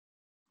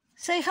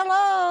Say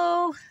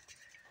hello.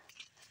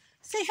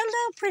 Say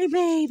hello, pretty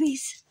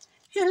babies.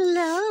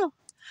 Hello.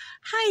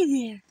 Hi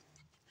there.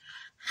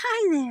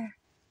 Hi there.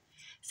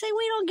 Say,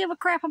 we don't give a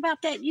crap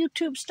about that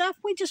YouTube stuff.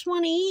 We just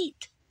want to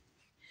eat.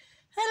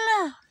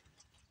 Hello.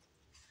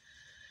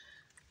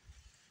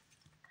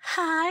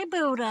 Hi,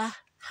 Buddha.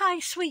 Hi,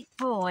 sweet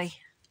boy.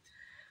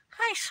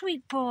 Hi,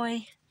 sweet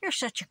boy. You're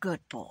such a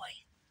good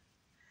boy.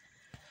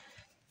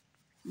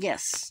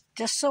 Yes,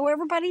 just so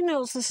everybody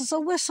knows, this is a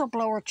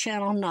whistleblower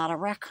channel, not a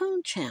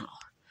raccoon channel.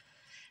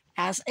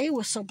 As a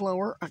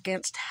whistleblower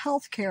against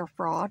healthcare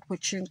fraud,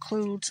 which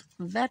includes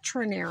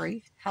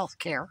veterinary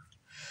healthcare,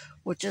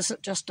 which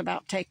isn't just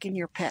about taking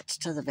your pets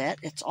to the vet,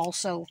 it's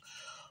also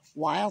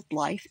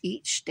wildlife.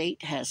 Each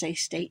state has a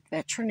state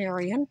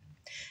veterinarian,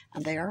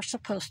 and they are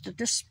supposed to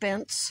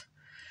dispense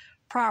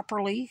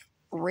properly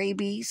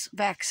rabies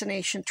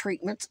vaccination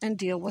treatments and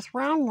deal with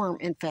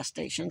roundworm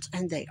infestations,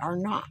 and they are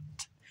not.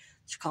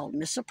 It's called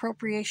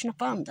misappropriation of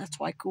funds. That's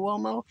why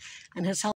Cuomo and his health